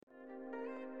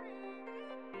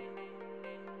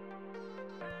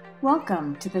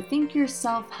Welcome to the Think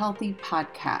Yourself Healthy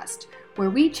podcast,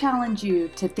 where we challenge you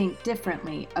to think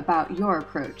differently about your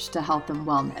approach to health and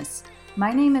wellness.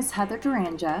 My name is Heather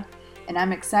Duranja, and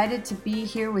I'm excited to be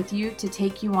here with you to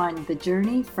take you on the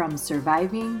journey from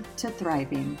surviving to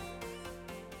thriving.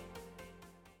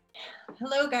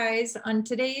 Hello, guys. On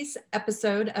today's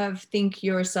episode of Think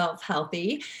Yourself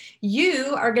Healthy,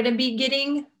 you are going to be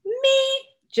getting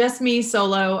just me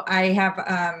solo. I have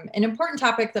an important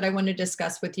topic that I want to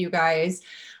discuss with you guys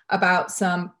about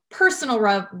some personal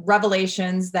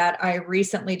revelations that I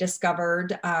recently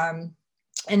discovered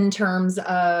in terms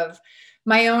of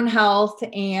my own health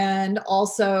and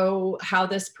also how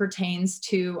this pertains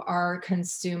to our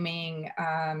consuming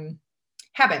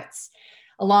habits,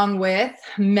 along with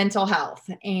mental health.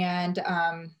 And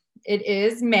it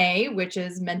is May, which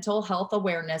is Mental Health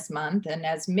Awareness Month. And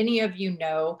as many of you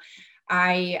know,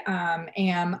 I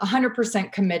am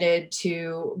 100% committed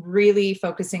to really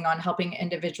focusing on helping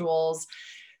individuals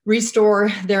restore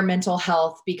their mental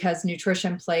health because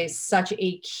nutrition plays such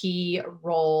a key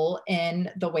role in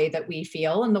the way that we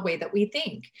feel and the way that we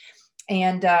think.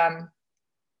 And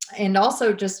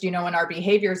also just, in our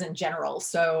behaviors in general.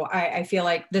 So I feel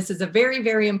like this is a very,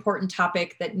 very important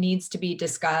topic that needs to be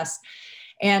discussed.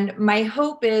 And my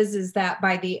hope is that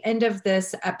by the end of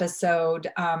this episode,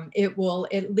 it will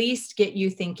at least get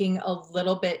you thinking a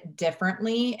little bit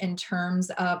differently in terms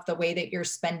of the way that you're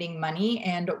spending money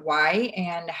and why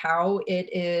and how it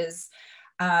is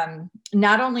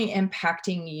not only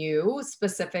impacting you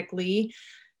specifically,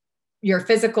 your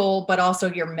physical, but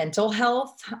also your mental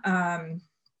health.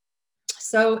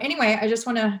 So anyway, I just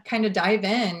want to kind of dive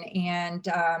in and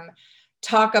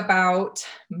talk about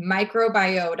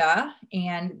microbiota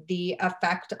and the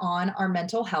effect on our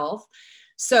mental health.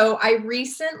 So I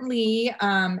recently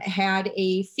had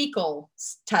a fecal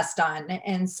test done.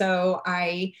 And so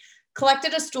I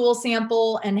collected a stool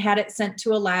sample and had it sent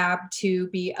to a lab to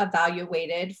be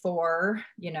evaluated for,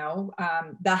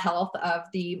 the health of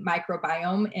the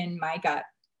microbiome in my gut.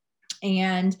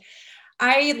 And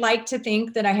I like to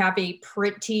think that I have a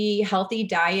pretty healthy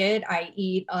diet. I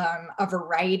eat a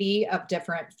variety of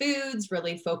different foods,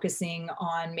 really focusing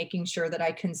on making sure that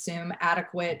I consume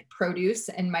adequate produce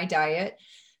in my diet,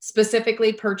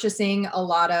 specifically purchasing a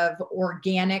lot of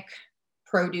organic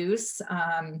produce,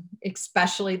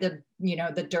 especially the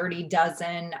Dirty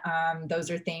Dozen.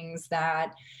 Those are things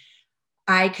that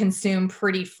I consume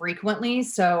pretty frequently.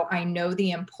 So I know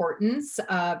the importance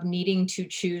of needing to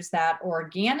choose that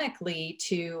organically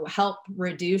to help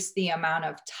reduce the amount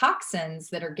of toxins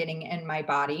that are getting in my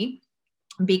body,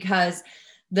 because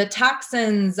the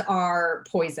toxins are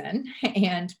poison,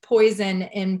 and poison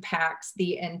impacts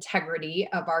the integrity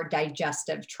of our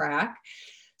digestive tract.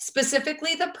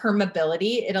 Specifically, the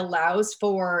permeability, it allows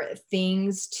for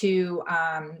things to,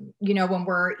 when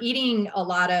we're eating a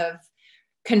lot of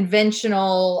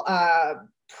conventional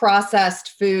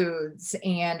processed foods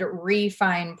and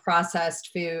refined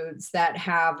processed foods that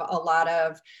have a lot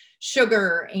of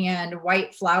sugar and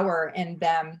white flour in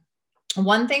them.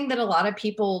 One thing that a lot of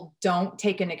people don't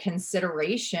take into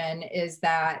consideration is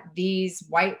that these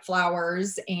white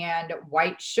flours and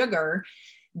white sugar,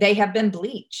 they have been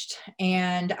bleached.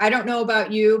 And I don't know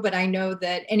about you, but I know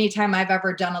that anytime I've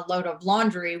ever done a load of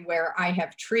laundry where I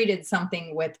have treated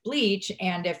something with bleach,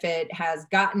 and if it has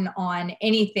gotten on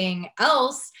anything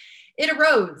else, it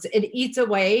erodes, it eats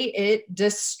away, it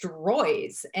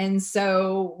destroys. And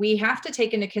so we have to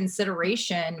take into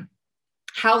consideration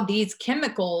how these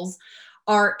chemicals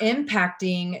are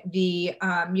impacting the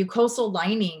mucosal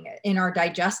lining in our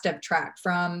digestive tract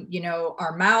from,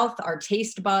 our mouth, our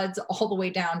taste buds, all the way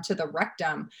down to the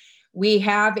rectum. We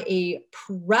have a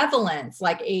prevalence,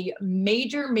 like a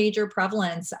major, major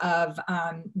prevalence of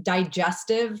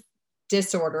digestive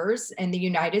disorders in the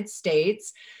United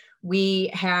States. We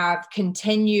have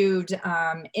continued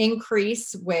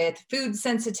increase with food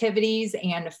sensitivities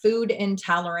and food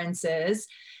intolerances.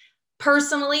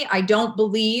 Personally, I don't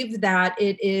believe that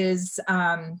it is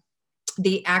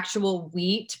the actual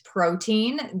wheat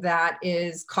protein that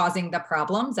is causing the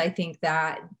problems. I think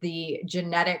that the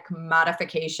genetic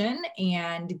modification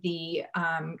and the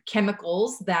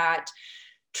chemicals that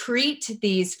treat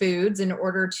these foods in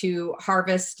order to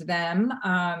harvest them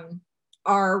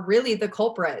are really the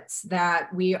culprits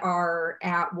that we are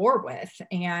at war with.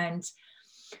 And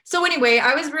so anyway,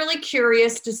 I was really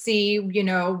curious to see,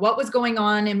 what was going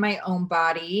on in my own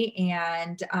body.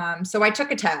 And so I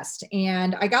took a test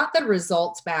and I got the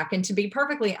results back. And to be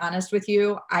perfectly honest with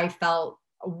you, I felt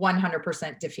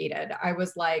 100% defeated. I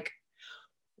was like,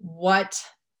 what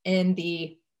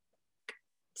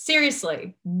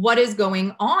seriously, what is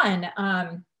going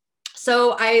on?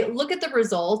 So I look at the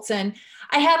results, and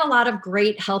I had a lot of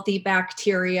great healthy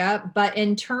bacteria, but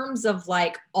in terms of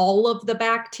like all of the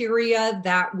bacteria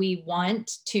that we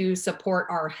want to support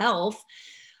our health,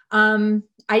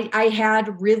 I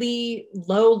had really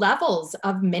low levels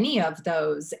of many of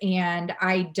those. And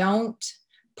I don't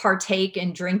partake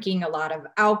in drinking a lot of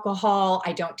alcohol.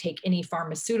 I don't take any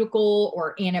pharmaceutical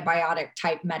or antibiotic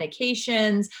type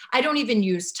medications. I don't even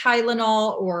use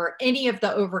Tylenol or any of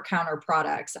the over-counter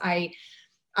products. I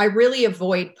really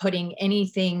avoid putting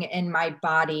anything in my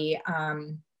body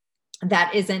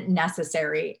that isn't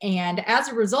necessary. And as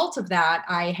a result of that,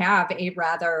 I have a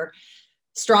rather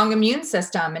strong immune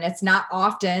system, and it's not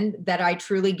often that I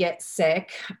truly get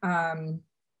sick,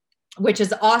 which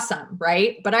is awesome,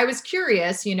 right? But I was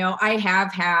curious, I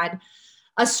have had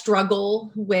a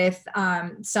struggle with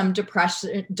some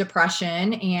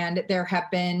depression, and there have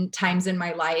been times in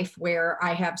my life where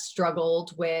I have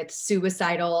struggled with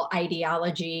suicidal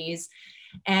ideologies.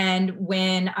 And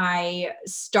when I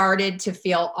started to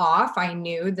feel off, I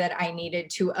knew that I needed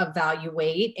to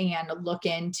evaluate and look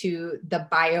into the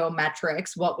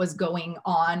biometrics, what was going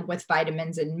on with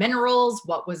vitamins and minerals,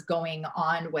 what was going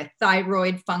on with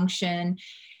thyroid function.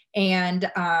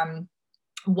 And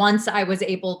once I was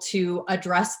able to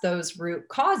address those root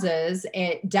causes,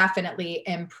 it definitely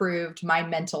improved my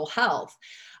mental health.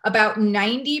 About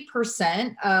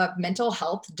 90% of mental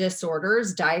health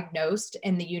disorders diagnosed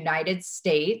in the United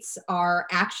States are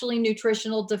actually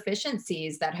nutritional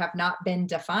deficiencies that have not been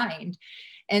defined.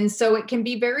 And so it can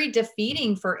be very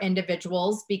defeating for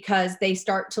individuals because they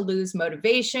start to lose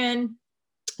motivation.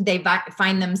 They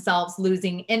find themselves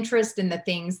losing interest in the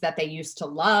things that they used to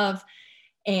love,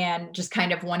 and just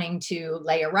kind of wanting to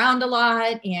lay around a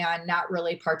lot and not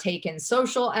really partake in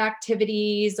social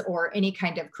activities or any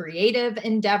kind of creative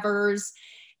endeavors.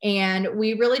 And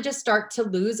we really just start to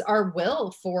lose our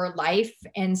will for life.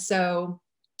 And so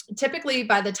typically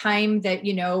by the time that,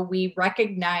 we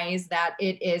recognize that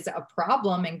it is a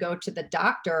problem and go to the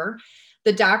doctor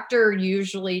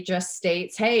usually just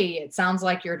states, hey, it sounds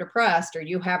like you're depressed, or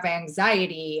you have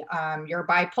anxiety, you're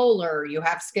bipolar, you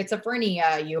have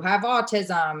schizophrenia, you have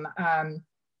autism.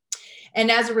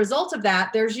 And as a result of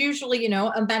that, there's usually,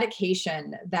 a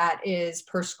medication that is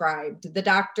prescribed. The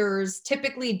doctors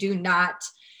typically do not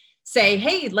say,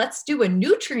 hey, let's do a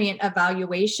nutrient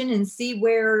evaluation and see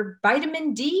where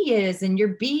vitamin D is and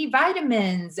your B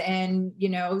vitamins and,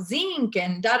 zinc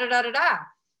and da da da da da.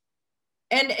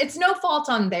 And it's no fault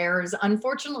on theirs.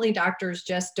 Unfortunately, doctors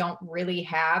just don't really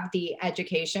have the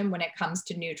education when it comes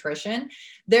to nutrition.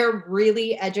 They're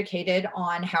really educated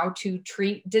on how to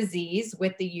treat disease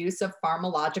with the use of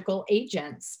pharmacological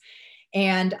agents.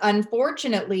 And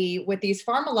unfortunately, with these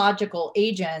pharmacological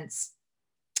agents,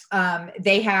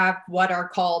 they have what are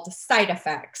called side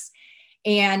effects.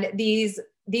 And these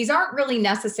aren't really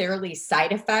necessarily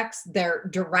side effects, they're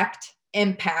direct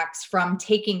impacts from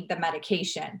taking the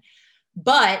medication.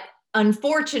 But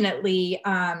unfortunately,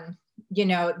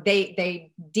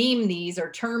 they deem these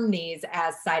or term these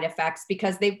as side effects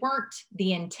because they weren't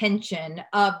the intention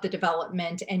of the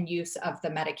development and use of the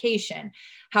medication.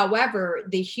 However,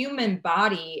 the human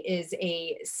body is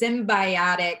a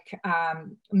symbiotic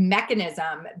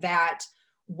mechanism that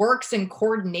works in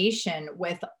coordination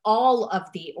with all of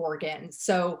the organs.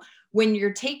 So when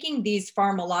you're taking these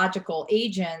pharmacological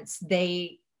agents,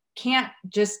 they can't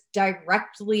just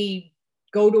directly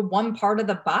go to one part of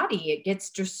the body. It gets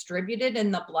distributed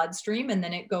in the bloodstream and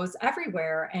then it goes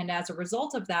everywhere. And as a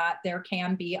result of that, there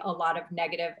can be a lot of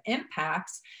negative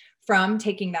impacts from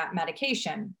taking that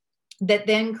medication that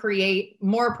then create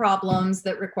more problems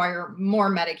that require more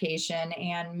medication.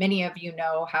 And many of you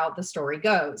know how the story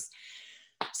goes.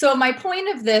 So my point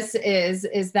of this is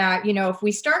that, if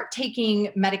we start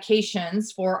taking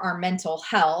medications for our mental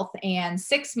health and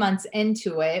 6 months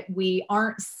into it, we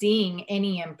aren't seeing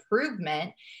any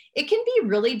improvement, it can be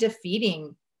really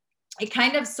defeating. It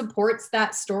kind of supports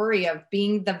that story of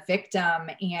being the victim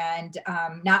and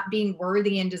not being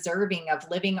worthy and deserving of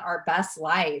living our best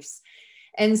lives.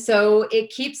 And so it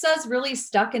keeps us really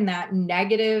stuck in that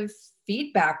negative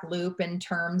feedback loop in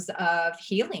terms of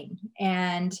healing.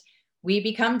 And we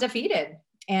become defeated.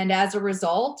 And as a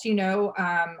result,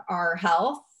 our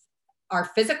health, our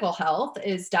physical health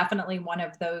is definitely one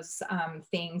of those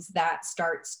things that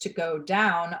starts to go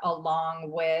down along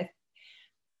with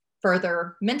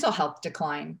further mental health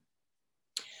decline.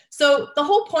 So the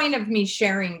whole point of me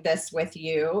sharing this with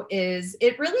you is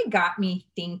it really got me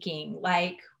thinking,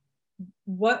 like,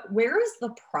 where is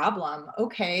the problem?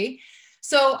 Okay.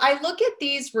 So I look at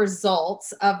these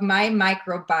results of my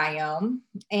microbiome,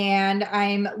 and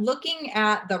I'm looking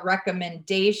at the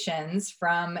recommendations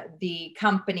from the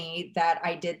company that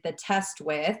I did the test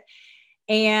with.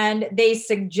 And they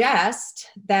suggest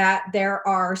that there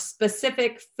are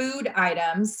specific food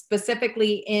items,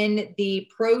 specifically in the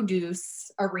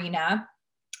produce arena,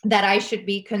 that I should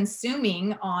be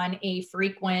consuming on a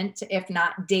frequent, if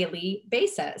not daily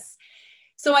basis.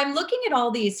 So I'm looking at all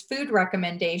these food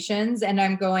recommendations and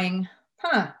I'm going,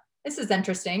 this is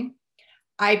interesting.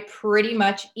 I pretty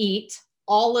much eat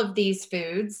all of these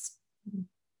foods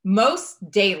most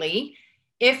daily,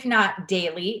 if not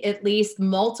daily, at least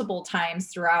multiple times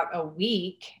throughout a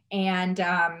week. And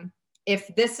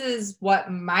if this is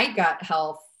what my gut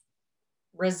health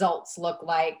results look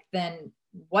like, then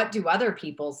what do other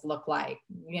people's look like?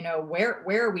 You know, where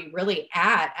are we really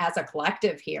at as a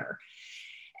collective here?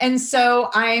 And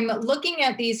so I'm looking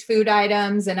at these food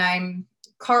items and I'm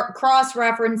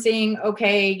cross-referencing,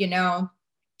 okay, you know,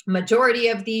 majority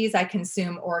of these I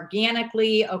consume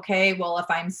organically. Okay, well, if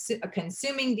I'm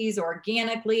consuming these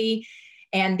organically,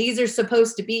 and these are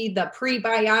supposed to be the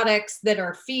prebiotics that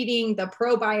are feeding the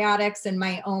probiotics in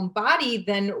my own body,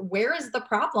 then where is the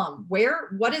problem?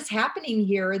 What is happening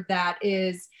here that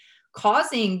is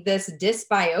causing this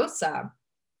dysbiosis?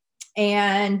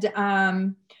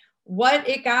 And what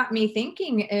it got me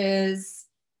thinking is,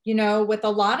 you know, with a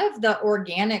lot of the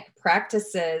organic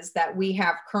practices that we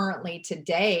have currently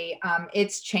today,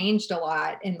 it's changed a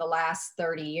lot in the last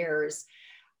 30 years.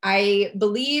 I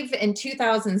believe in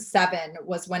 2007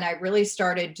 was when I really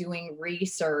started doing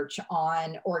research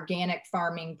on organic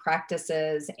farming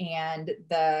practices and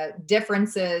the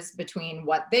differences between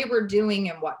what they were doing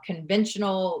and what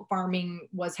conventional farming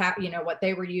was, what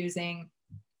they were using.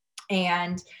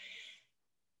 And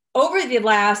over the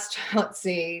last,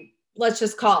 let's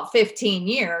just call it 15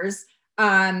 years,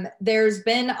 there's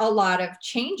been a lot of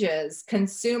changes.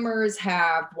 Consumers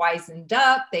have wisened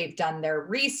up, they've done their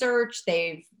research,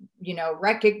 they've,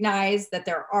 recognized that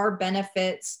there are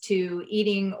benefits to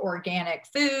eating organic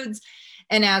foods.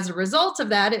 And as a result of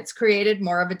that, it's created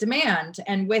more of a demand.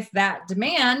 And with that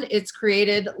demand, it's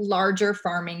created larger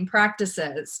farming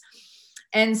practices.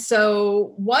 And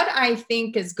so what I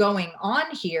think is going on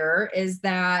here is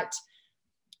that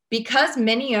because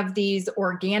many of these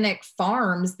organic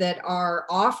farms that are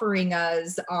offering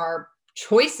us our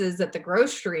choices at the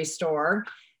grocery store,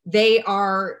 they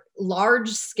are large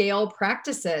scale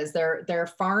practices. They're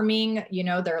farming,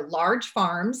 they're large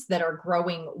farms that are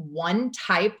growing one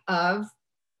type of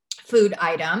food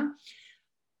item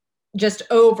just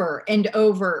over and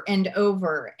over and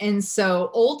over. And so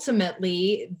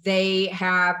ultimately, they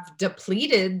have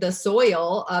depleted the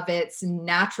soil of its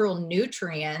natural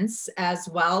nutrients, as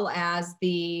well as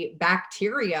the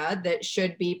bacteria that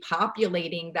should be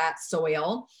populating that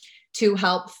soil to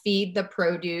help feed the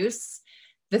produce,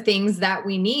 the things that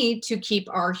we need to keep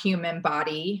our human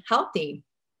body healthy.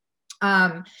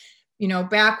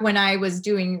 Back when I was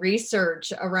doing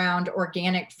research around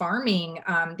organic farming,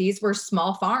 these were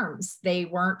small farms. They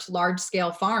weren't large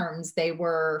scale farms. They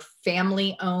were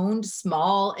family owned,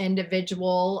 small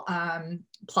individual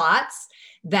plots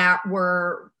that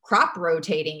were crop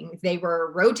rotating. They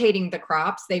were rotating the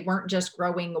crops. They weren't just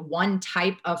growing one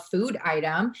type of food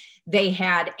item. They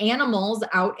had animals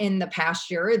out in the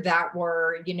pasture that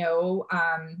were,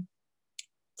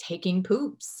 taking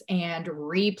poops and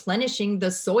replenishing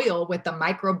the soil with the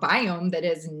microbiome that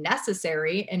is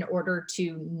necessary in order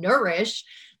to nourish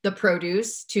the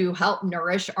produce to help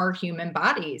nourish our human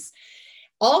bodies.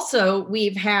 Also,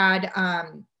 we've had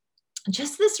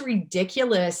just this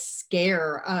ridiculous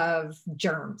scare of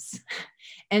germs.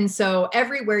 And so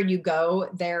everywhere you go,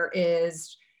 there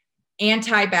is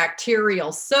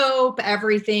antibacterial soap.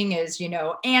 Everything is,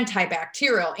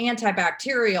 antibacterial.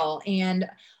 And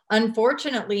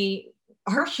unfortunately,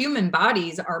 our human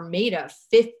bodies are made of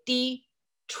 50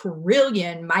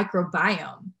 trillion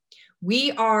microbiome.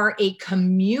 We are a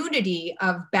community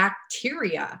of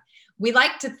bacteria. We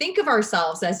like to think of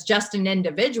ourselves as just an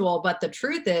individual, but the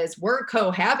truth is we're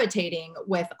cohabitating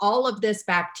with all of this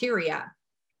bacteria.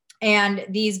 And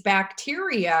these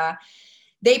bacteria,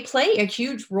 they play a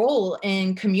huge role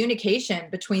in communication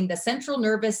between the central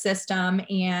nervous system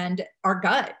and our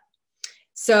gut.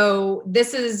 So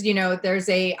this is,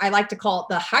 I like to call it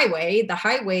the highway. The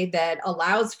highway that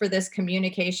allows for this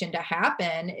communication to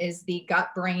happen is the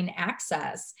gut-brain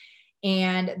axis.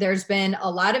 And there's been a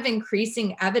lot of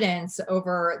increasing evidence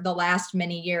over the last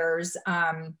many years,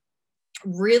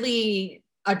 really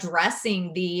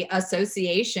addressing the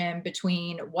association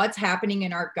between what's happening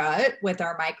in our gut with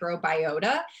our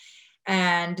microbiota,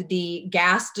 and the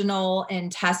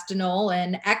gastrointestinal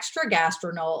and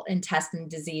extragastrointestinal intestine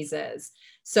diseases.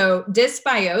 So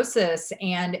dysbiosis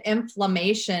and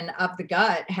inflammation of the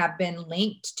gut have been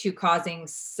linked to causing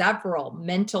several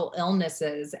mental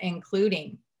illnesses,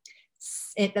 including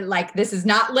this is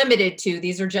not limited to,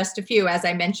 these are just a few, as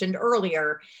I mentioned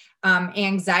earlier,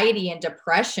 anxiety and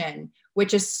depression,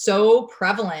 which is so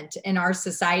prevalent in our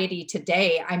society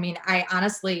today. I mean, I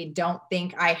honestly don't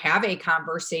think I have a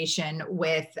conversation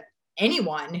with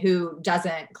anyone who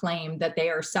doesn't claim that they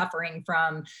are suffering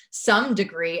from some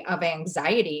degree of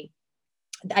anxiety.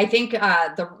 I think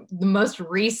the most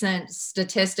recent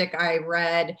statistic I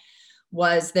read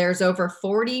was there's over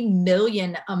 40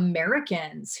 million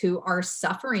Americans who are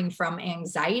suffering from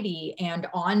anxiety and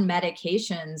on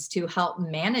medications to help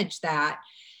manage that.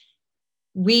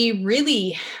 We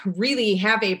really, really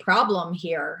have a problem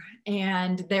here,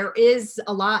 and there is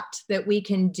a lot that we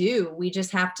can do. We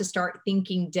just have to start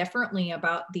thinking differently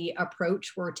about the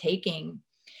approach we're taking.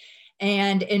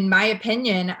 And in my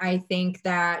opinion, I think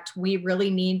that we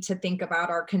really need to think about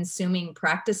our consuming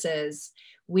practices.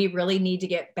 We really need to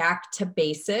get back to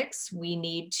basics. We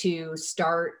need to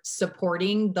start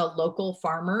supporting the local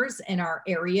farmers in our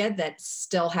area that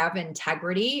still have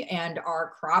integrity and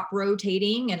are crop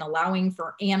rotating and allowing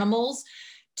for animals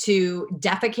to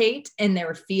defecate in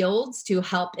their fields to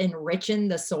help enrichen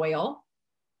the soil.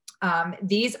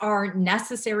 These are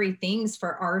necessary things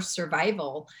for our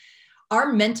survival.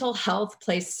 Our mental health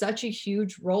plays such a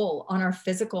huge role on our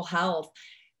physical health.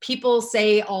 People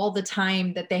say all the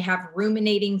time that they have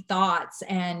ruminating thoughts,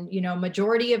 and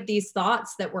majority of these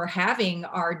thoughts that we're having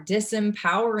are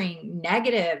disempowering,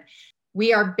 negative.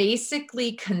 We are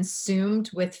basically consumed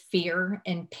with fear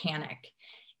and panic,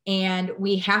 and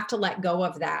we have to let go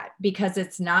of that because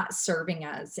it's not serving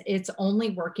us. It's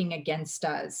only working against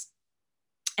us.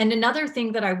 And another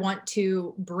thing that I want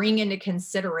to bring into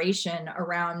consideration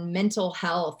around mental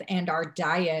health and our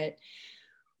diet,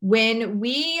 when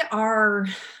we are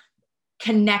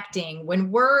connecting, when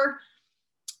we're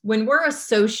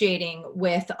associating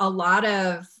with a lot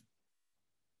of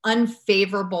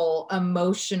unfavorable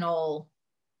emotional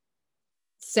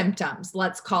symptoms,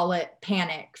 let's call it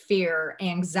panic, fear,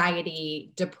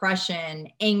 anxiety, depression,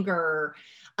 anger,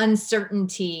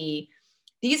 uncertainty,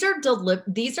 these are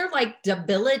like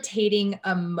debilitating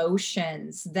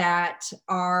emotions that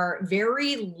are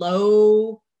very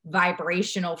low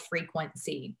vibrational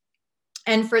frequency.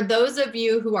 And for those of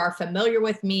you who are familiar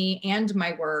with me and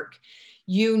my work,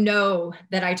 you know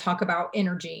that I talk about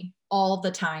energy all the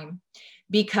time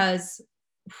because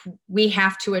we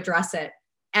have to address it.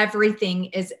 Everything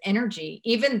is energy.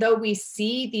 Even though we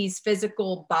see these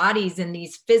physical bodies and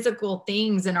these physical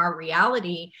things in our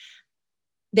reality,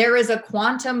 there is a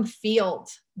quantum field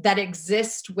that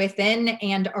exists within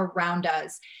and around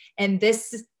us. And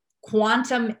this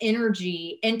quantum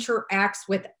energy interacts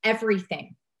with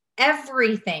everything.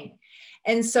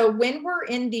 And so when we're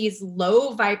in these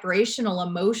low vibrational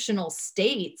emotional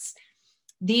states,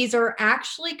 these are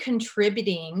actually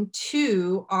contributing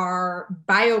to our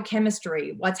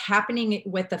biochemistry, what's happening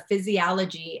with the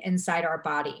physiology inside our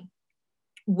body.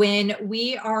 When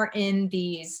we are in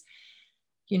these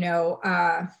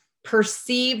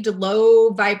perceived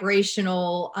low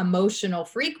vibrational emotional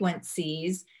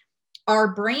frequencies,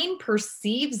 our brain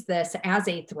perceives this as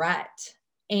a threat.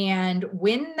 And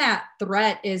when that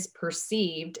threat is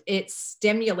perceived, it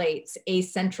stimulates a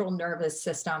central nervous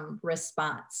system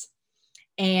response.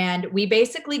 And we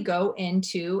basically go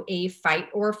into a fight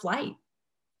or flight.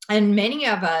 And many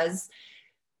of us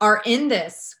are in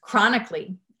this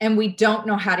chronically, and we don't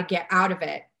know how to get out of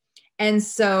it. And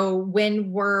so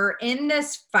when we're in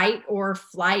this fight or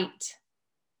flight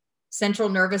central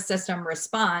nervous system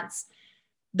response,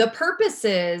 the purpose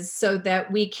is so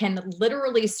that we can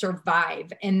literally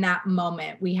survive in that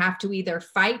moment. We have to either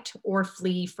fight or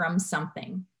flee from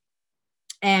something.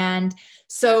 And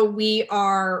so we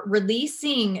are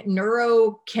releasing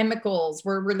neurochemicals,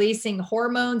 we're releasing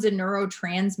hormones and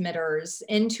neurotransmitters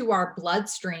into our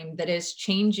bloodstream that is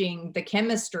changing the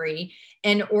chemistry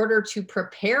in order to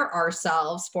prepare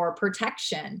ourselves for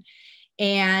protection.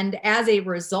 And as a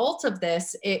result of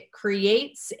this, it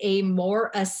creates a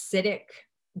more acidic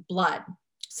blood.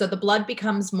 So the blood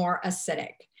becomes more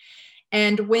acidic.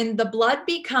 And when the blood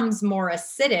becomes more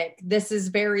acidic, this is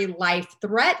very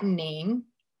life-threatening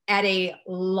at a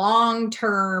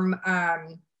long-term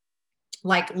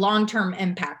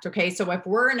impact. Okay. So if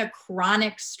we're in a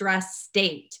chronic stress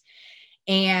state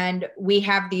and we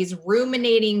have these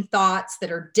ruminating thoughts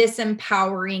that are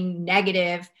disempowering,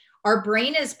 negative, our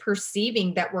brain is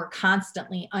perceiving that we're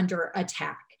constantly under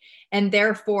attack. And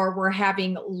therefore, we're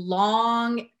having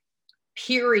long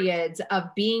periods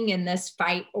of being in this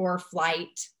fight or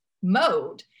flight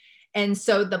mode. And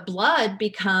so the blood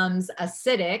becomes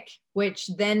acidic, which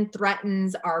then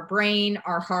threatens our brain,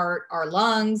 our heart, our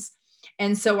lungs.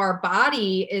 And so our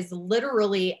body is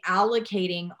literally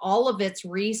allocating all of its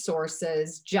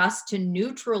resources just to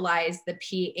neutralize the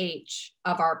pH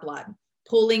of our blood,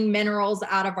 pulling minerals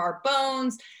out of our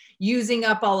bones, using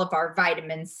up all of our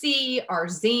vitamin C, our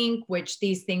zinc, which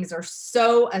these things are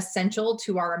so essential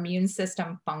to our immune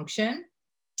system function.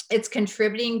 It's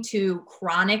contributing to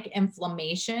chronic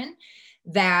inflammation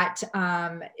that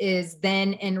is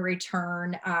then in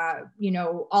return,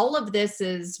 all of this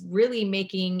is really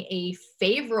making a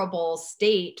favorable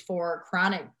state for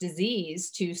chronic disease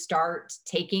to start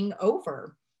taking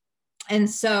over. And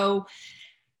so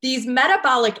these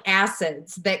metabolic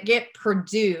acids that get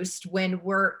produced when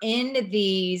we're in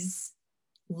these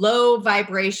low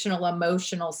vibrational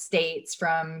emotional states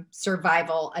from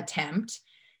survival attempt,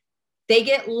 they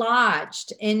get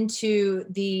lodged into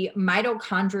the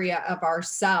mitochondria of our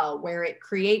cell, where it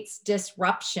creates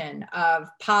disruption of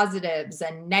positives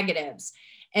and negatives.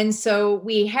 And so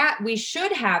we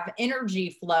should have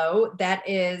energy flow that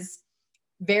is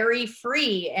very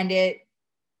free, and it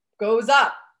goes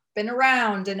up and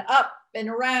around and up and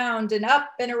around and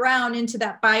up and around into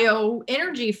that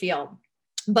bioenergy field.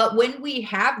 But when we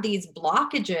have these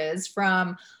blockages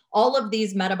from all of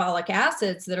these metabolic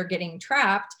acids that are getting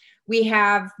trapped, we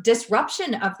have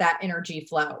disruption of that energy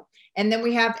flow. And then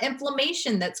we have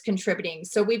inflammation that's contributing.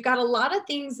 So we've got a lot of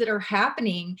things that are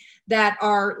happening that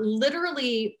are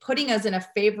literally putting us in a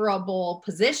favorable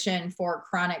position for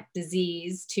chronic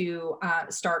disease to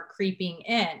start creeping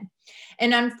in.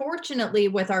 And unfortunately,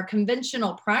 with our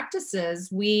conventional practices,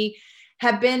 we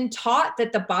have been taught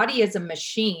that the body is a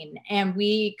machine and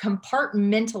we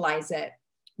compartmentalize it.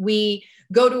 We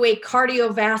go to a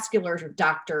cardiovascular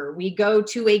doctor. We go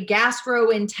to a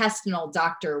gastrointestinal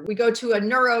doctor. We go to a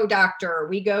neuro doctor.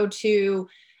 We go to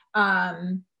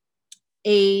a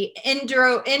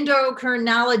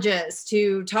endocrinologist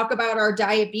to talk about our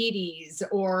diabetes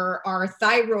or our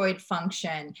thyroid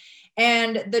function.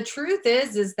 And the truth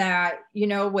is that,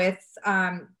 with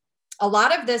a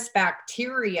lot of this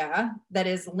bacteria that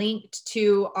is linked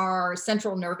to our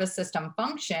central nervous system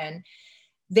function,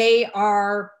 they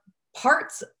are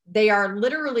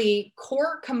literally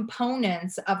core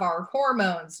components of our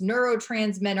hormones,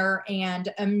 neurotransmitter,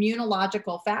 and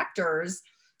immunological factors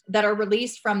that are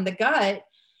released from the gut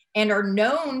and are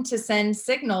known to send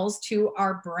signals to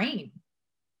our brain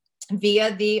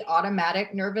via the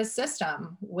automatic nervous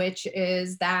system, which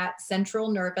is that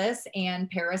central nervous and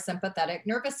parasympathetic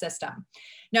nervous system.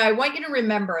 Now, I want you to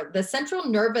remember the central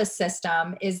nervous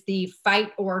system is the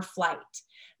fight or flight.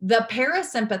 The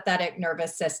parasympathetic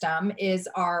nervous system is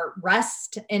our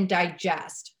rest and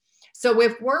digest. So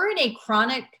if we're in a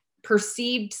chronic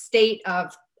perceived state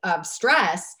of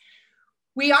stress,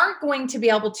 we aren't going to be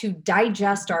able to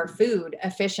digest our food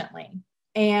efficiently.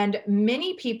 And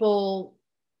many people,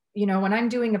 when I'm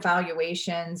doing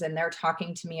evaluations and they're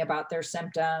talking to me about their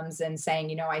symptoms and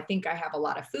saying, I think I have a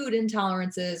lot of food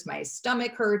intolerances, my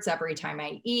stomach hurts every time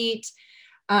I eat.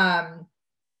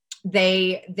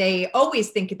 They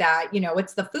always think that,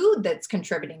 it's the food that's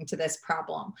contributing to this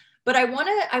problem. But I want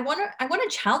to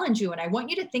challenge you, and I want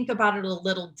you to think about it a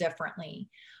little differently.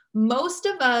 Most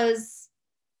of us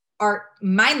are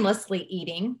mindlessly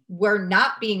eating. We're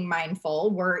not being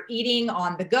mindful. We're eating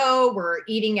on the go. We're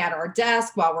eating at our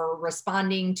desk while we're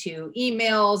responding to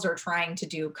emails or trying to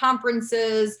do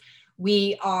conferences.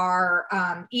 We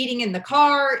are eating in the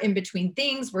car, in between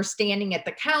things. We're standing at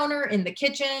the counter in the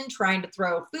kitchen, trying to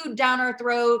throw food down our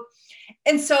throat.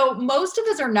 And so most of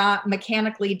us are not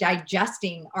mechanically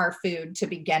digesting our food to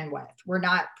begin with. We're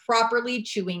not properly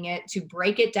chewing it to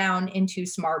break it down into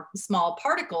small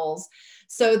particles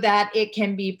so that it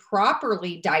can be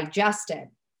properly digested.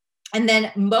 And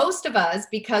then most of us,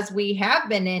 because we have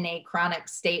been in a chronic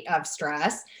state of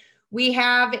stress, we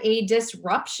have a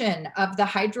disruption of the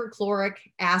hydrochloric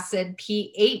acid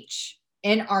pH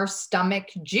in our stomach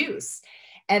juice.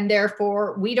 And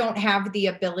therefore, we don't have the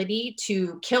ability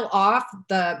to kill off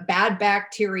the bad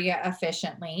bacteria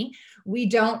efficiently. We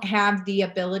don't have the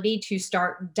ability to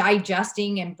start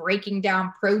digesting and breaking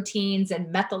down proteins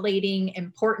and methylating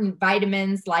important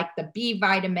vitamins like the B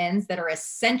vitamins that are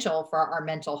essential for our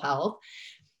mental health.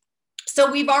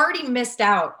 So we've already missed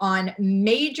out on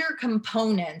major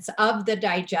components of the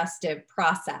digestive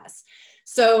process.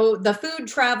 So the food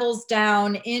travels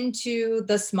down into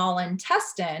the small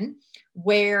intestine,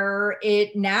 where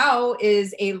it now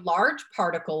is a large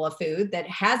particle of food that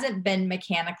hasn't been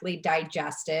mechanically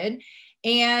digested,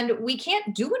 and we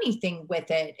can't do anything with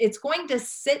it. It's going to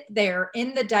sit there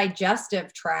in the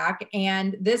digestive tract,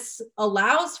 and this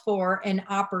allows for an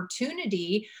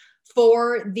opportunity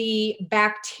for the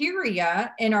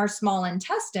bacteria in our small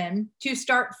intestine to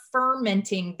start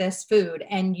fermenting this food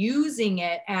and using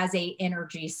it as a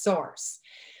energy source.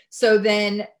 So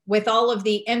then with all of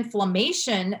the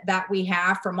inflammation that we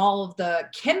have from all of the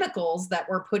chemicals that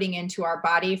we're putting into our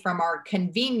body from our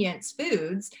convenience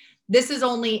foods, this is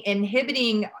only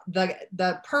inhibiting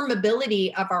the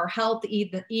permeability of our health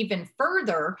even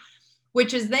further,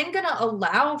 which is then going to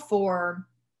allow for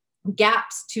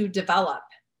gaps to develop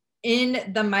in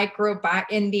the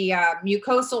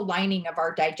mucosal lining of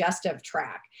our digestive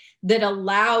tract that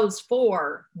allows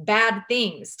for bad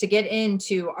things to get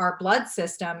into our blood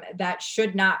system that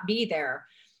should not be there.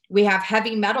 We have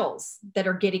heavy metals that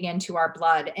are getting into our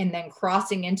blood and then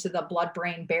crossing into the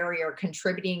blood-brain barrier,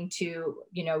 contributing to,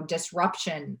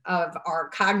 disruption of our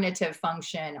cognitive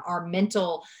function, our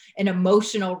mental and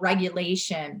emotional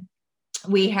regulation.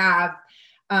 We have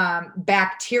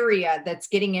bacteria that's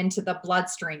getting into the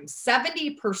bloodstream.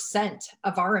 70%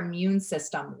 of our immune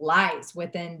system lies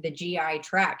within the GI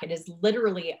tract. It is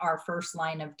literally our first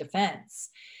line of defense.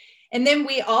 And then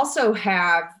we also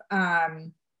have,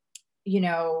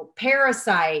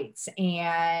 parasites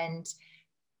and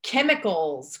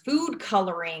chemicals, food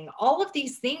coloring, all of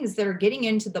these things that are getting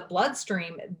into the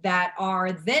bloodstream that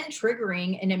are then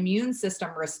triggering an immune system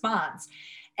response.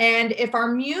 And if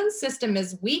our immune system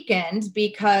is weakened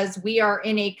because we are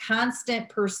in a constant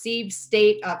perceived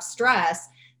state of stress,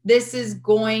 this is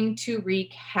going to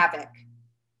wreak havoc,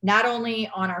 not only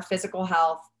on our physical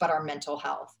health, but our mental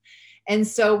health. And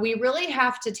so we really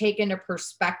have to take into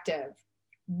perspective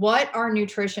what our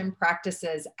nutrition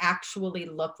practices actually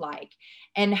look like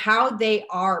and how they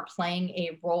are playing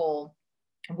a role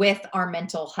with our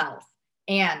mental health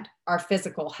and our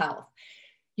physical health.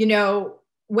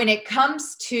 When it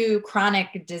comes to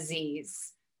chronic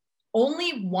disease,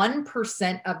 only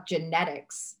 1% of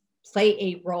genetics play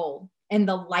a role in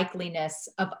the likeliness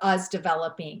of us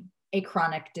developing a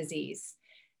chronic disease.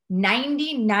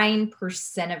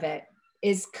 99% of it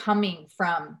is coming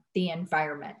from the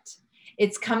environment.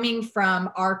 It's coming from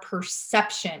our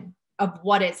perception of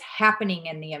what is happening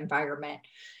in the environment.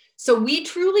 So we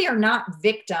truly are not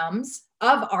victims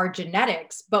of our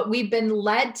genetics, but we've been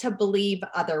led to believe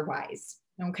otherwise.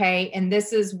 Okay. And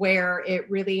this is where it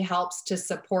really helps to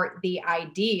support the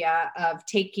idea of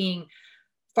taking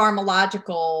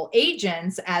pharmacological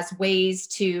agents as ways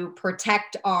to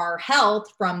protect our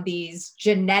health from these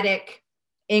genetic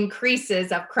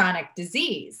increases of chronic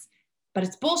disease. But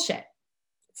it's bullshit.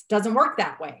 It doesn't work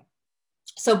that way.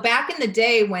 So back in the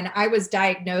day when I was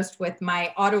diagnosed with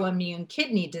my autoimmune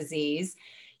kidney disease,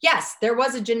 yes, there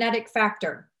was a genetic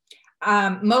factor.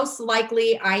 Most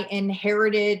likely I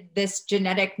inherited this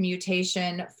genetic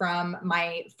mutation from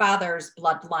my father's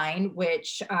bloodline,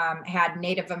 which had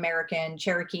Native American,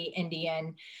 Cherokee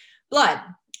Indian blood.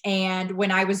 And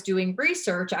when I was doing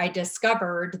research, I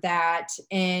discovered that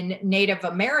in Native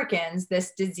Americans,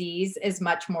 this disease is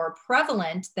much more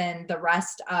prevalent than the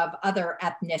rest of other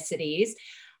ethnicities.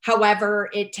 However,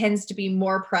 it tends to be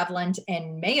more prevalent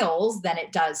in males than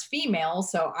it does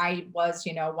females. So I was,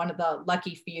 one of the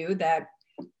lucky few that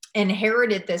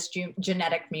inherited this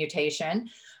genetic mutation.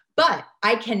 But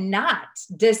I cannot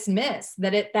dismiss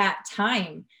that at that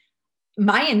time,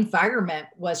 my environment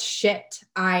was shit.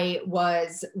 I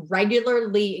was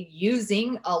regularly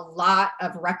using a lot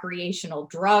of recreational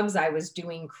drugs. I was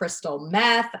doing crystal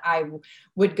meth. I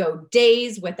would go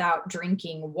days without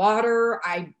drinking water.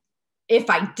 If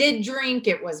I did drink,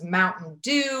 it was Mountain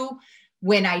Dew.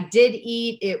 When I did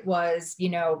eat, it was,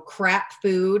 crap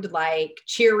food like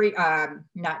Cheetos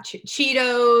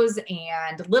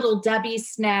and Little Debbie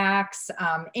snacks,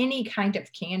 any kind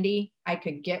of candy I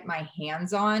could get my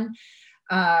hands on.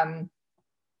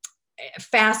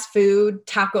 Fast food,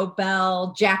 Taco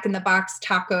Bell, Jack in the Box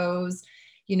tacos.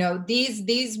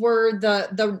 These were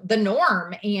the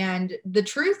norm. And the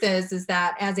truth is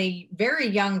that as a very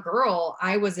young girl,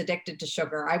 I was addicted to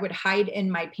sugar. I would hide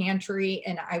in my pantry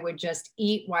and I would just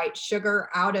eat white sugar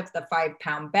out of the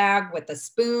 5-pound bag with a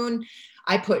spoon.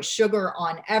 I put sugar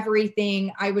on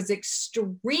everything. I was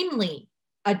extremely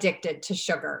addicted to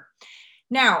sugar.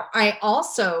 Now, I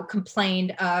also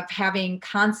complained of having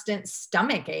constant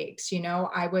stomach aches.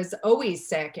 I was always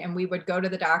sick, and we would go to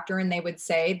the doctor and they would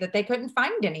say that they couldn't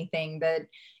find anything, that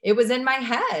it was in my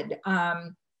head.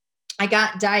 I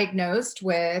got diagnosed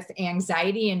with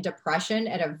anxiety and depression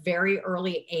at a very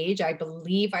early age. I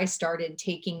believe I started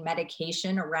taking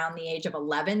medication around the age of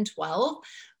 11, 12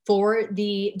 for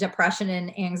the depression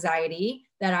and anxiety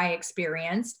that I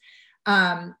experienced.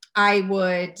 I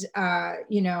would, I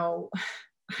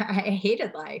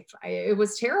hated life. It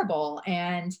was terrible.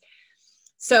 And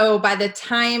so by the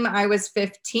time I was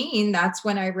 15, that's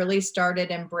when I really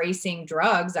started embracing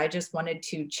drugs. I just wanted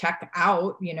to check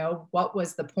out, what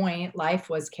was the point? Life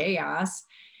was chaos.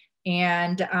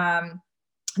 And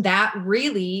that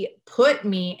really put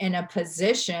me in a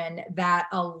position that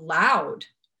allowed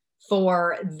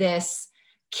for this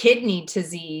kidney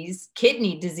disease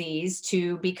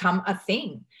to become a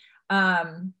thing.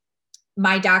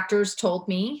 My doctors told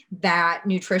me that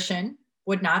nutrition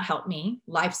would not help me,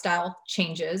 lifestyle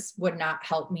changes would not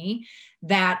help me,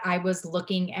 that I was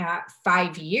looking at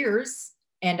 5 years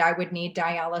and I would need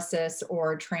dialysis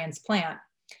or transplant.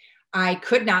 I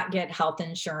could not get health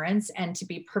insurance. And to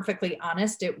be perfectly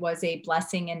honest, it was a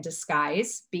blessing in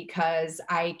disguise, because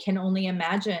I can only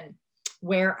imagine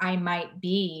where I might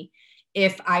be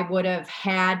if I would have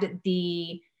had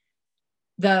the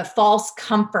false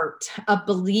comfort of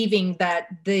believing that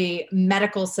the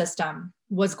medical system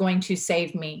was going to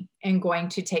save me and going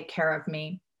to take care of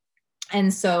me.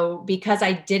 And so, because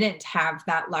I didn't have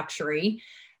that luxury,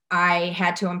 I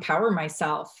had to empower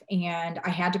myself, and I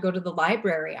had to go to the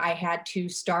library. I had to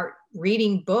start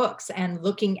reading books and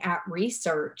looking at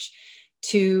research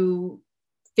to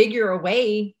figure a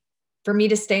way for me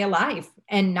to stay alive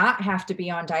and not have to be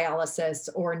on dialysis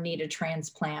or need a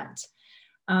transplant.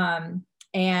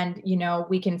 And,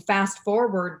 we can fast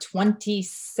forward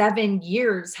 27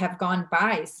 years have gone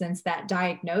by since that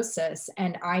diagnosis,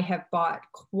 and I have bought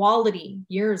quality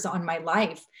years on my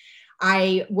life.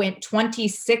 I went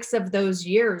 26 of those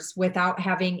years without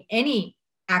having any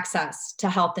access to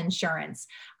health insurance.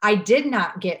 I did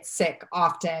not get sick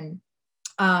often.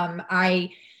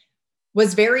 I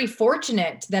was very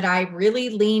fortunate that I really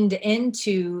leaned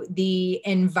into the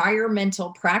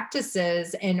environmental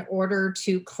practices in order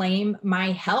to claim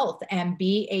my health and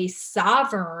be a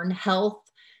sovereign health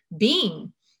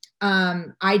being.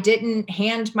 I didn't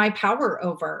hand my power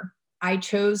over. I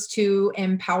chose to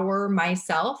empower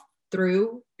myself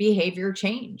through behavior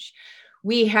change.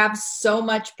 We have so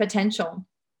much potential,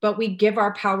 but we give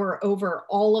our power over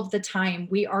all of the time.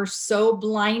 We are so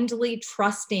blindly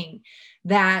trusting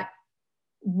that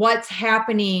what's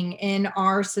happening in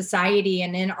our society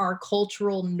and in our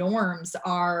cultural norms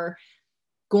are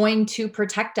going to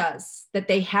protect us, that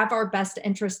they have our best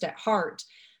interest at heart.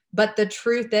 But the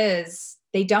truth is,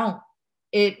 they don't.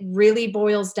 It really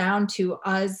boils down to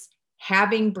us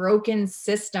having broken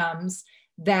systems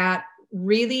that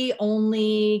really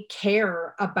only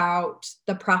care about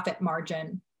the profit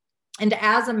margin. And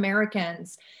as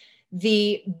Americans,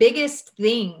 the biggest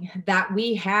thing that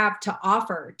we have to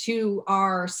offer to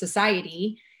our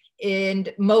society,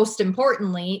 and most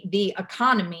importantly, the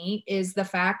economy, is the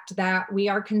fact that we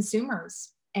are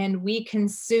consumers and we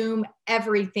consume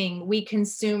everything. We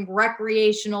consume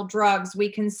recreational drugs,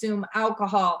 we consume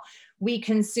alcohol, we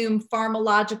consume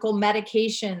pharmacological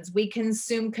medications, we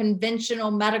consume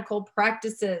conventional medical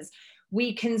practices,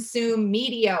 we consume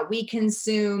media, we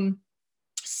consume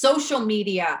social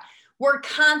media. We're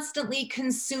constantly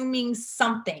consuming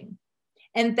something,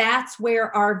 and that's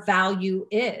where our value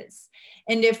is.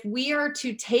 And if we are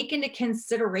to take into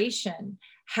consideration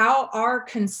how our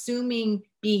consuming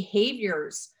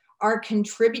behaviors are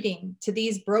contributing to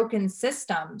these broken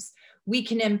systems, we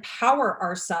can empower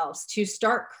ourselves to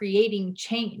start creating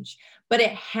change. But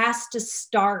it has to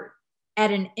start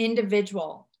at an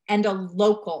individual and a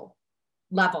local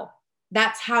level.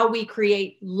 That's how we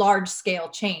create large-scale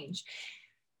change.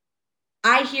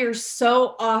 I hear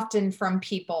so often from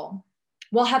people,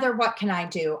 well, Heather, what can I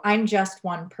do? I'm just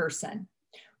one person.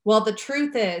 Well, the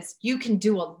truth is, you can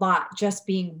do a lot just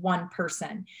being one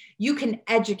person. You can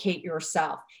educate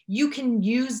yourself. You can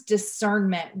use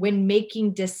discernment when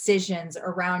making decisions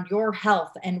around your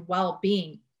health and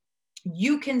well-being.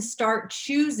 You can start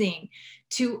choosing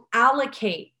to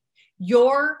allocate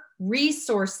your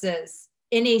resources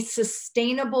in a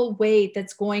sustainable way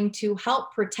that's going to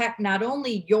help protect not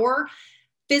only your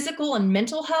physical and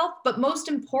mental health, but most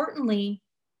importantly,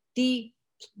 the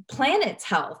planet's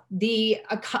health, the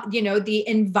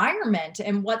environment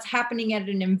and what's happening at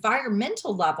an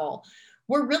environmental level.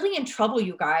 We're really in trouble,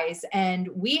 you guys, and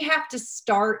we have to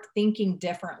start thinking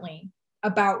differently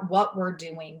about what we're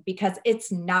doing, because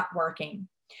it's not working.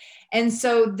 And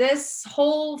so this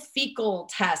whole fecal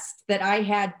test that I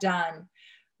had done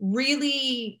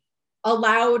really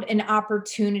allowed an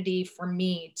opportunity for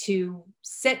me to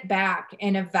sit back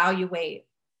and evaluate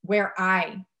where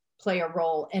I play a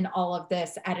role in all of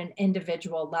this at an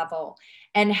individual level,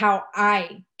 and how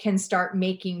I can start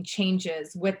making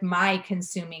changes with my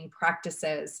consuming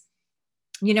practices.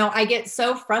 I get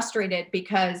so frustrated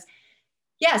because,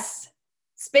 yes,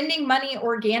 spending money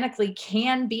organically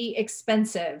can be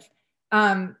expensive.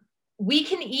 We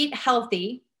can eat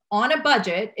healthy on a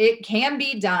budget. It can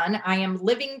be done. I am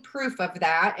living proof of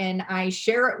that, and I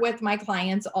share it with my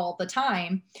clients all the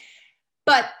time.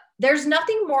 But there's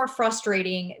nothing more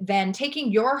frustrating than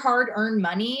taking your hard-earned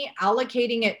money,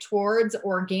 allocating it towards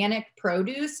organic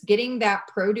produce, getting that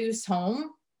produce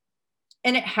home,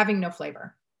 and it having no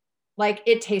flavor. Like,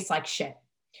 it tastes like shit.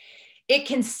 It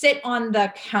can sit on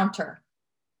the counter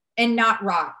and not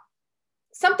rot.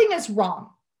 Something is wrong.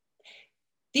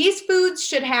 These foods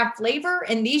should have flavor,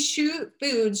 and these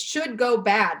foods should go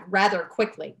bad rather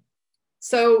quickly.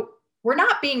 So we're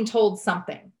not being told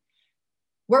something.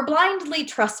 We're blindly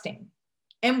trusting,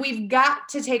 and we've got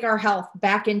to take our health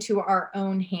back into our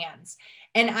own hands.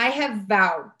 And I have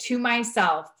vowed to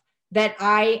myself that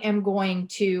I am going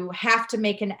to have to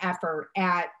make an effort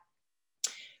at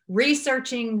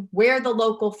researching where the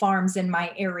local farms in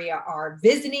my area are,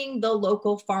 visiting the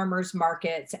local farmers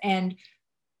markets, and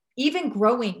even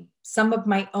growing some of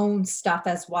my own stuff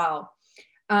as well.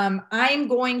 I'm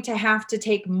going to have to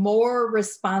take more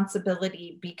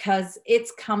responsibility because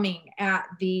it's coming at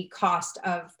the cost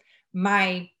of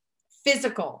my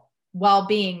physical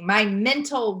well-being, my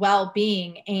mental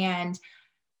well-being, and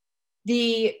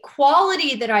the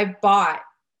quality that I've bought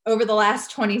over the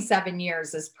last 27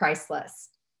 years is priceless.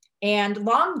 And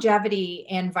longevity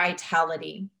and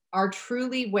vitality are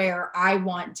truly where I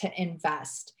want to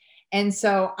invest. And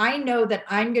so I know that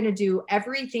I'm going to do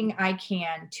everything I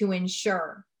can to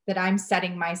ensure that I'm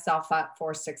setting myself up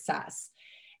for success.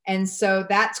 And so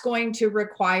that's going to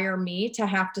require me to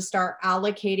have to start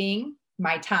allocating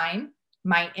my time,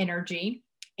 my energy,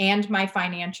 and my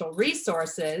financial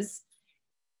resources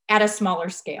at a smaller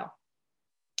scale.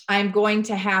 I'm going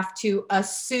to have to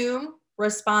assume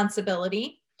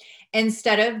responsibility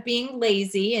instead of being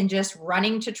lazy and just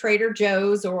running to Trader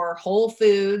Joe's or Whole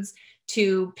Foods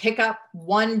to pick up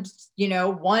one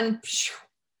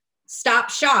stop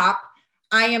shop.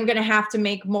 I am going to have to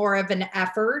make more of an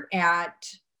effort at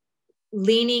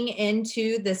leaning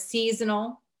into the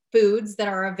seasonal foods that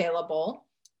are available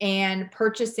and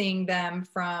purchasing them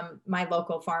from my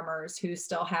local farmers who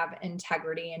still have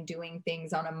integrity and doing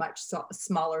things on a much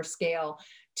smaller scale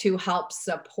to help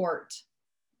support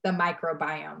the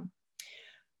microbiome.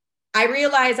 I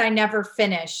realize I never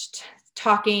finished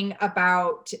talking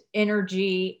about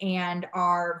energy and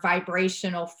our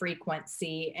vibrational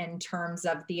frequency in terms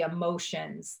of the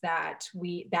emotions that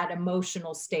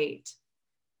emotional state.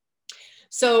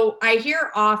 So I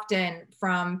hear often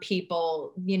from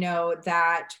people,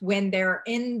 that when they're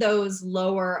in those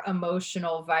lower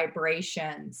emotional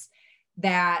vibrations,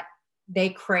 that they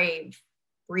crave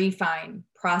refined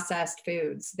processed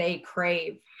foods. They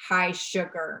crave high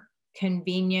sugar,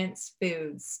 convenience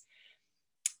foods.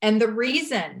 And the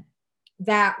reason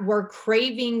that we're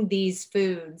craving these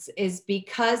foods is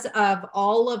because of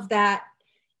all of that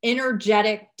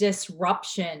energetic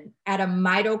disruption at a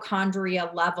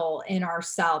mitochondria level in our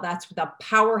cell. That's the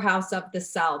powerhouse of the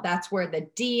cell. That's where the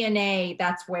DNA,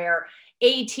 that's where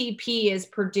ATP is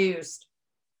produced.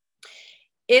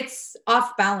 It's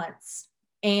off balance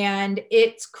and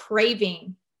it's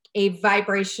craving a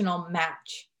vibrational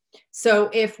match. So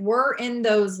if we're in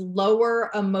those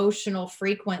lower emotional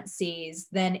frequencies,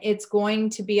 then it's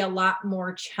going to be a lot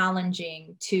more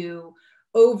challenging to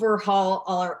overhaul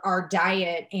our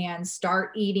diet and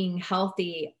start eating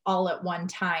healthy all at one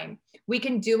time. We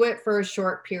can do it for a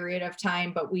short period of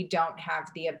time, but we don't have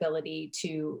the ability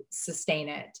to sustain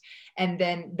it. And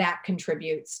then that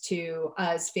contributes to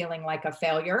us feeling like a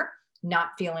failure, not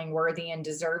feeling worthy and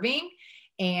deserving,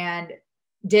 and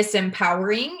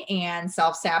disempowering and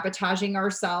self-sabotaging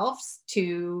ourselves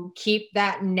to keep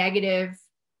that negative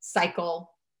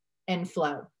cycle and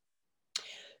flow.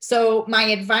 So my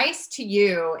advice to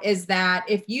you is that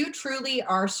if you truly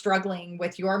are struggling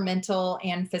with your mental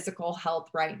and physical health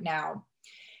right now,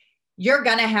 you're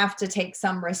going to have to take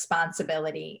some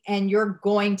responsibility, and you're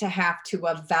going to have to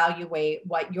evaluate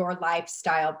what your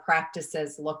lifestyle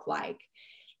practices look like.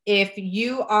 If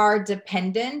you are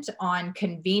dependent on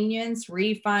convenience,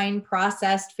 refined,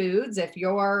 processed foods, if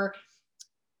you're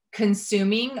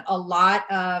consuming a lot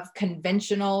of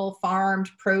conventional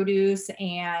farmed produce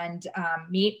and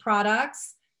meat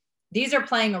products, these are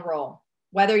playing a role.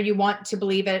 Whether you want to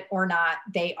believe it or not,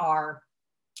 they are.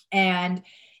 And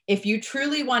if you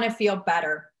truly want to feel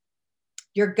better,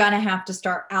 you're going to have to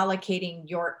start allocating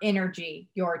your energy,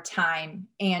 your time,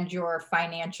 and your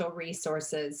financial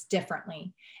resources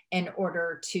differently in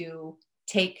order to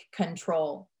take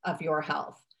control of your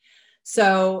health.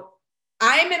 So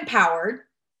I'm empowered.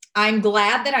 I'm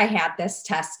glad that I had this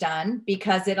test done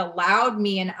because it allowed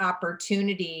me an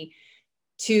opportunity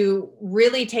to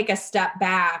really take a step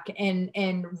back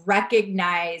and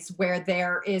recognize where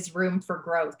there is room for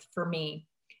growth for me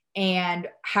and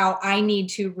how I need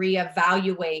to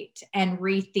reevaluate and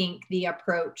rethink the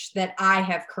approach that I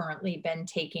have currently been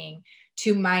taking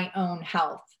to my own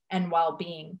health and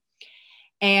well-being.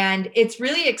 And it's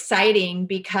really exciting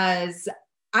because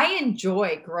I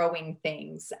enjoy growing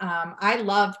things. I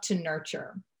love to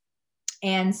nurture.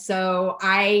 And so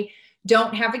I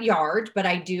don't have a yard, but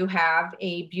I do have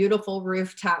a beautiful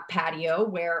rooftop patio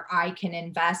where I can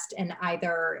invest in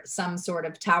either some sort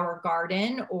of tower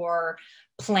garden or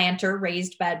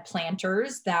raised bed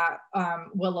planters that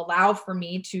will allow for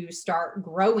me to start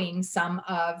growing some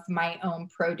of my own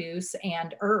produce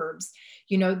and herbs.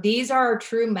 You know, these are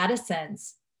true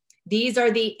medicines. These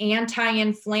are the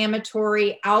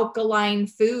anti-inflammatory alkaline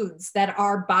foods that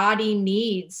our body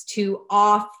needs to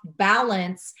off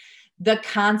balance the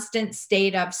constant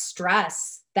state of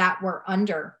stress that we're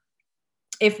under.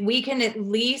 If we can at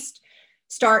least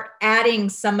start adding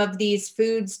some of these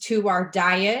foods to our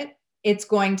diet, it's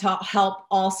going to help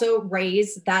also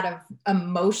raise that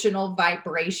emotional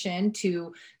vibration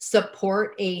to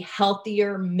support a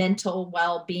healthier mental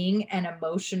well-being and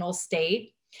emotional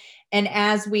state. And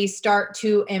as we start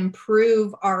to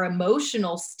improve our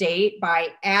emotional state by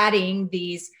adding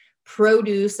these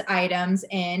produce items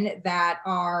in that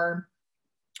are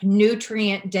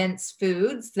nutrient dense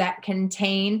foods that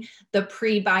contain the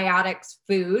prebiotics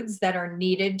foods that are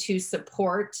needed to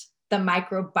support the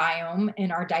microbiome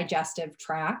in our digestive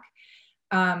tract,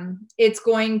 it's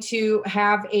going to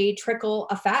have a trickle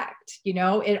effect. You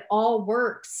know, it all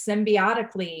works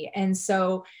symbiotically. And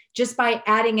so just by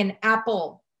adding an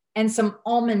apple and some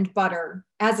almond butter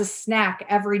as a snack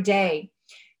every day,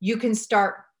 you can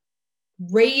start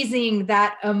raising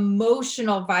that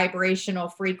emotional vibrational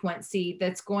frequency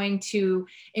that's going to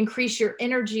increase your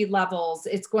energy levels.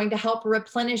 It's going to help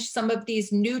replenish some of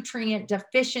these nutrient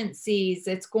deficiencies.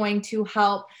 It's going to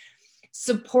help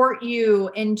support you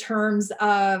in terms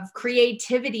of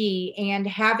creativity and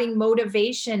having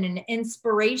motivation and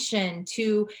inspiration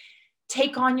to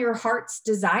take on your heart's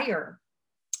desire.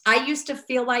 I used to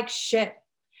feel like shit.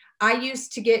 I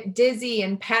used to get dizzy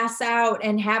and pass out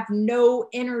and have no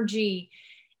energy.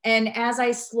 And as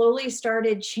I slowly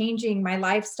started changing my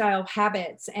lifestyle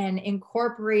habits and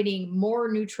incorporating more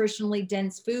nutritionally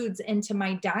dense foods into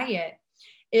my diet,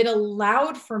 it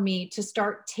allowed for me to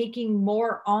start taking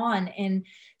more on and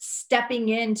stepping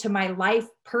into my life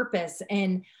purpose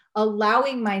and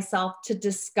allowing myself to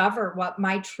discover what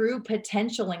my true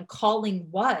potential and calling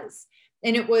was.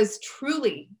 And it was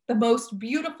truly the most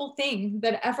beautiful thing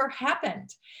that ever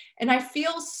happened. And I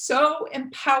feel so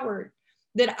empowered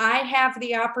that I have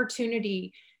the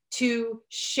opportunity to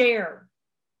share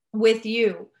with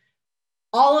you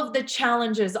all of the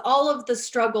challenges, all of the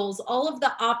struggles, all of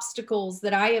the obstacles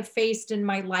that I have faced in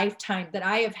my lifetime that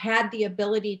I have had the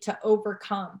ability to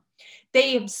overcome.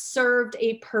 They have served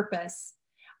a purpose.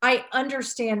 I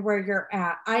understand where you're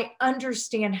at. I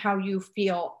understand how you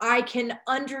feel. I can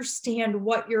understand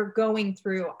what you're going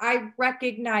through. I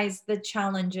recognize the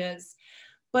challenges,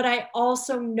 but I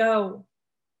also know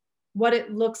what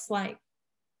it looks like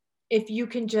if you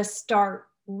can just start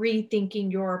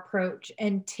rethinking your approach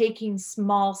and taking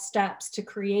small steps to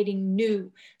creating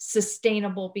new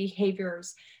sustainable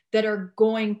behaviors that are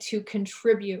going to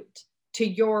contribute to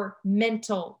your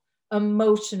mental,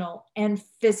 emotional, and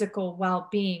physical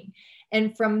well-being.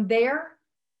 And from there,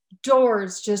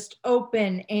 doors just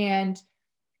open and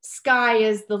sky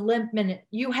is the limit.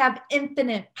 You have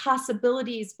infinite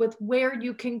possibilities with where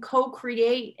you can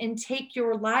co-create and take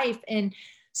your life and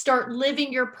start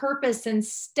living your purpose and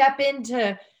step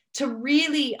into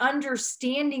really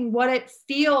understanding what it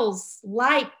feels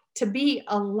like to be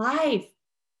alive.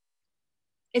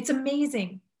 It's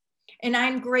amazing. And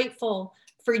I'm grateful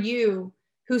for you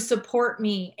who support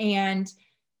me and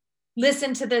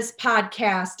listen to this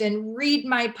podcast and read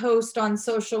my post on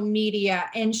social media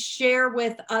and share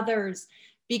with others,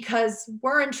 because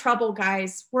we're in trouble,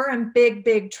 guys. We're in big,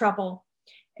 big trouble.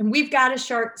 And we've got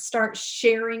to start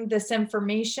sharing this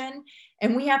information,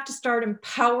 and we have to start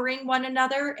empowering one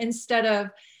another instead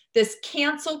of this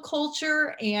cancel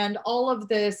culture and all of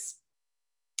this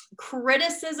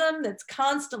criticism that's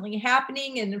constantly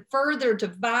happening and further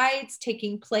divides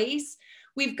taking place.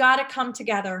 We've got to come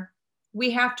together.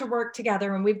 We have to work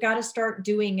together, and we've got to start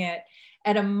doing it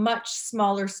at a much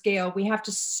smaller scale. We have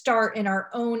to start in our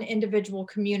own individual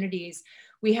communities.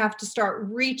 We have to start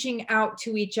reaching out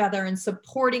to each other and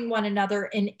supporting one another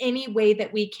in any way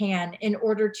that we can in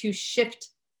order to shift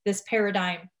this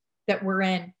paradigm that we're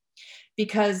in,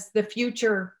 because the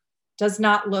future does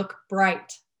not look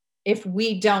bright if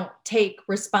we don't take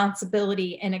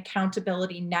responsibility and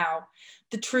accountability now.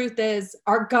 The truth is,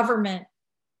 our government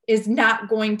is not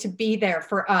going to be there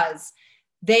for us.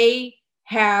 They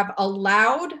have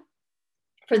allowed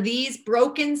for these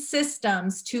broken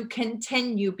systems to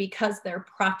continue because they're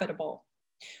profitable.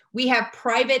 We have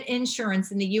private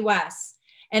insurance in the US,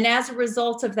 and as a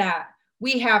result of that,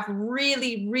 we have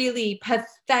really, really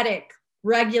pathetic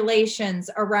regulations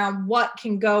around what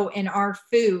can go in our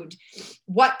food,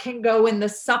 what can go in the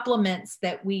supplements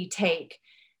that we take.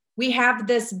 We have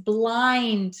this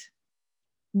blind,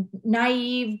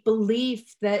 naive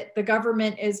belief that the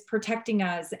government is protecting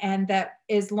us, and that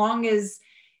as long as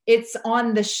it's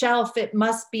on the shelf, it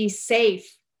must be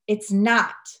safe. It's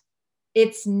not.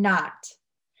 It's not.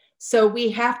 So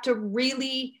we have to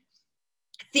really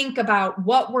think about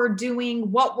what we're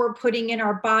doing, what we're putting in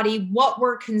our body, what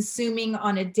we're consuming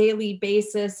on a daily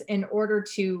basis in order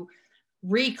to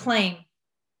reclaim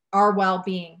our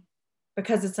well-being,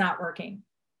 because it's not working.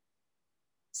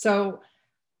 So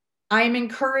I'm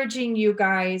encouraging you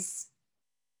guys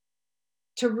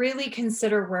to really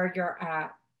consider where you're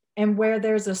at and where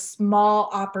there's a small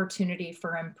opportunity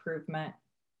for improvement.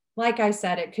 Like I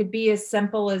said, it could be as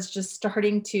simple as just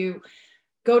starting to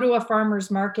go to a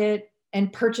farmer's market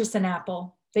and purchase an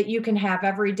apple that you can have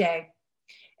every day.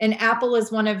 An apple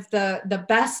is one of the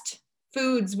best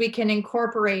foods we can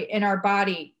incorporate in our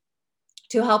body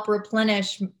to help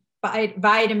replenish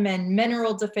vitamin,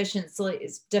 mineral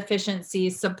deficiencies,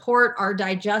 support our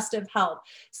digestive health,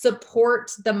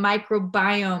 support the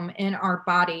microbiome in our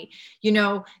body. You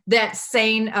know, that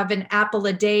saying of an apple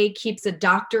a day keeps a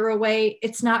doctor away,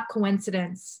 it's not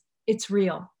coincidence, it's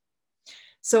real.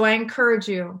 So I encourage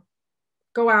you,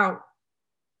 go out,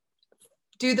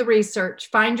 do the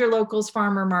research, find your local's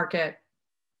farmer market,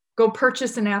 go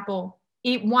purchase an apple,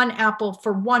 eat one apple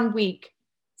for 1 week,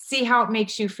 see how it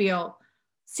makes you feel.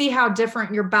 See how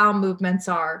different your bowel movements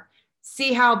are.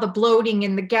 See how the bloating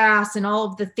and the gas and all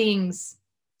of the things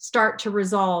start to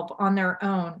resolve on their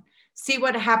own. See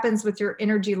what happens with your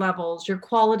energy levels, your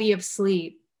quality of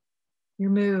sleep, your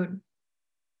mood,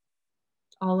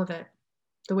 all of it,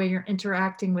 the way you're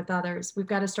interacting with others. We've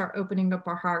got to start opening up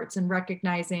our hearts and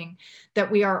recognizing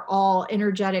that we are all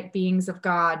energetic beings of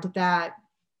God that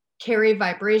carry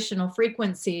vibrational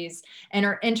frequencies and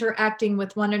are interacting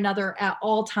with one another at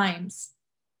all times.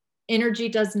 Energy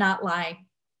does not lie,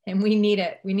 and we need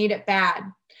it. We need it bad.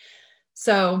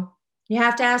 So you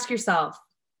have to ask yourself,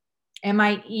 am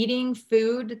I eating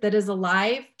food that is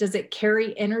alive? Does it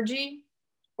carry energy?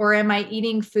 Or am I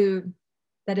eating food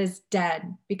that is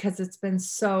dead because it's been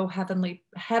so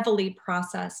heavily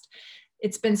processed?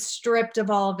 It's been stripped of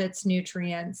all of its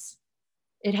nutrients.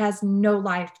 It has no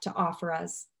life to offer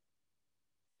us.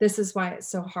 This is why it's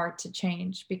so hard to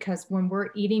change, because when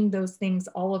we're eating those things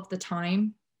all of the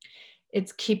time,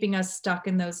 it's keeping us stuck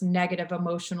in those negative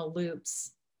emotional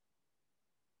loops.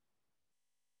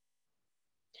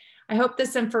 I hope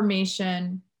this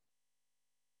information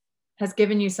has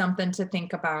given you something to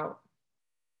think about.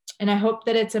 And I hope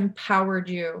that it's empowered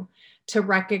you to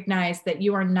recognize that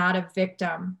you are not a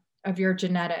victim of your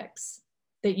genetics,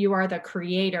 that you are the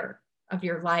creator of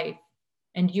your life,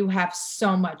 and you have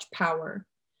so much power.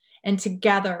 And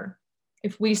together,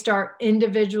 if we start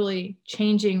individually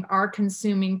changing our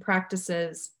consuming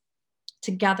practices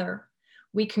together,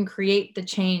 we can create the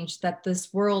change that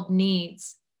this world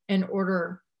needs in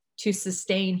order to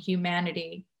sustain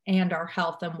humanity and our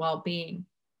health and well-being,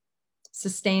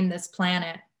 sustain this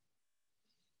planet.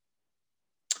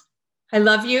 I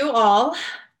love you all.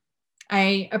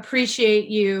 I appreciate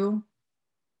you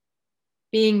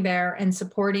being there and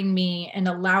supporting me and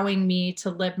allowing me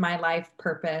to live my life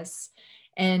purpose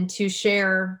and to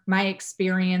share my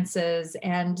experiences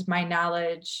and my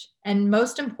knowledge, and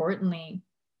most importantly,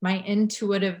 my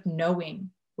intuitive knowing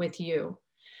with you.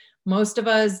 Most of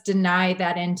us deny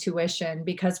that intuition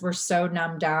because we're so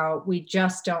numbed out. We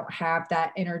just don't have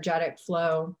that energetic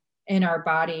flow in our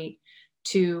body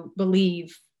to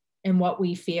believe in what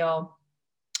we feel.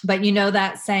 But you know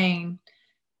that saying,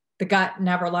 the gut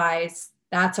never lies.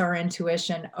 That's our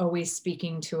intuition always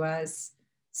speaking to us.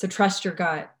 So trust your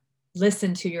gut.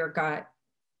 Listen to your gut.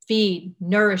 Feed,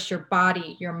 nourish your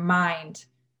body, your mind.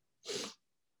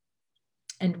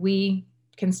 And we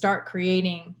can start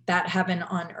creating that heaven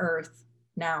on earth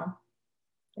Now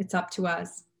it's up to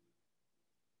us.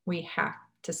 We have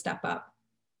to step up.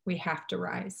 We have to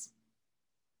rise.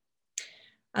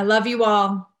 I love you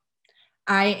all.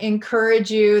 I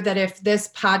encourage you that if this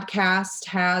podcast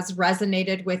has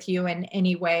resonated with you in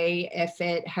any way, if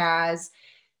it has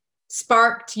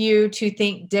sparked you to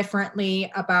think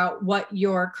differently about what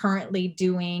you're currently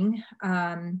doing,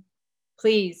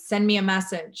 please send me a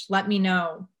message. Let me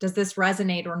know. Does this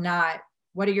resonate or not?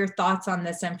 What are your thoughts on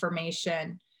this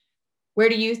information? Where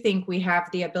do you think we have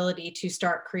the ability to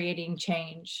start creating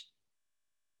change?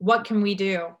 What can we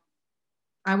do?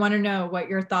 I want to know what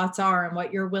your thoughts are and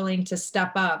what you're willing to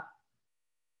step up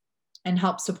and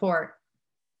help support.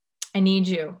 I need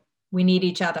you. We need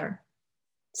each other.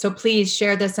 So please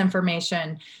share this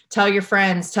information. Tell your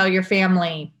friends, tell your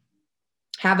family,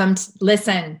 have them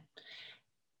listen,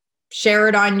 share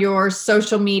it on your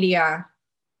social media.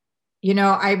 You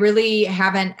know, I really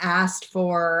haven't asked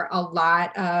for a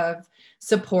lot of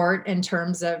support in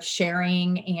terms of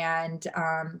sharing and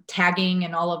tagging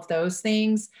and all of those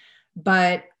things.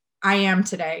 But I am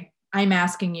today. I'm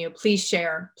asking you, please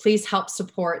share. Please help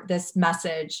support this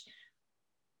message.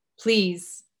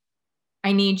 Please,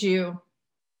 I need you.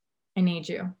 I need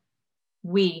you.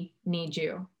 We need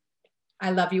you.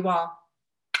 I love you all.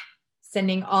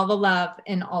 Sending all the love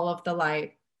and all of the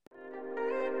light.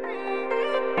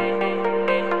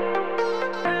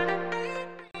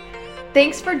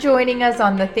 Thanks for joining us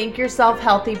on the Think Yourself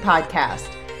Healthy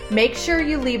podcast. Make sure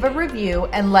you leave a review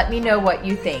and let me know what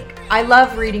you think. I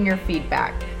love reading your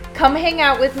feedback. Come hang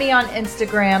out with me on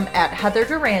Instagram at Heather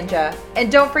Duranja, and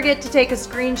don't forget to take a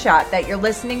screenshot that you're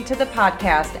listening to the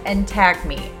podcast and tag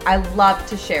me. I love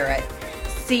to share it.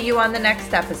 See you on the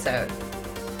next episode.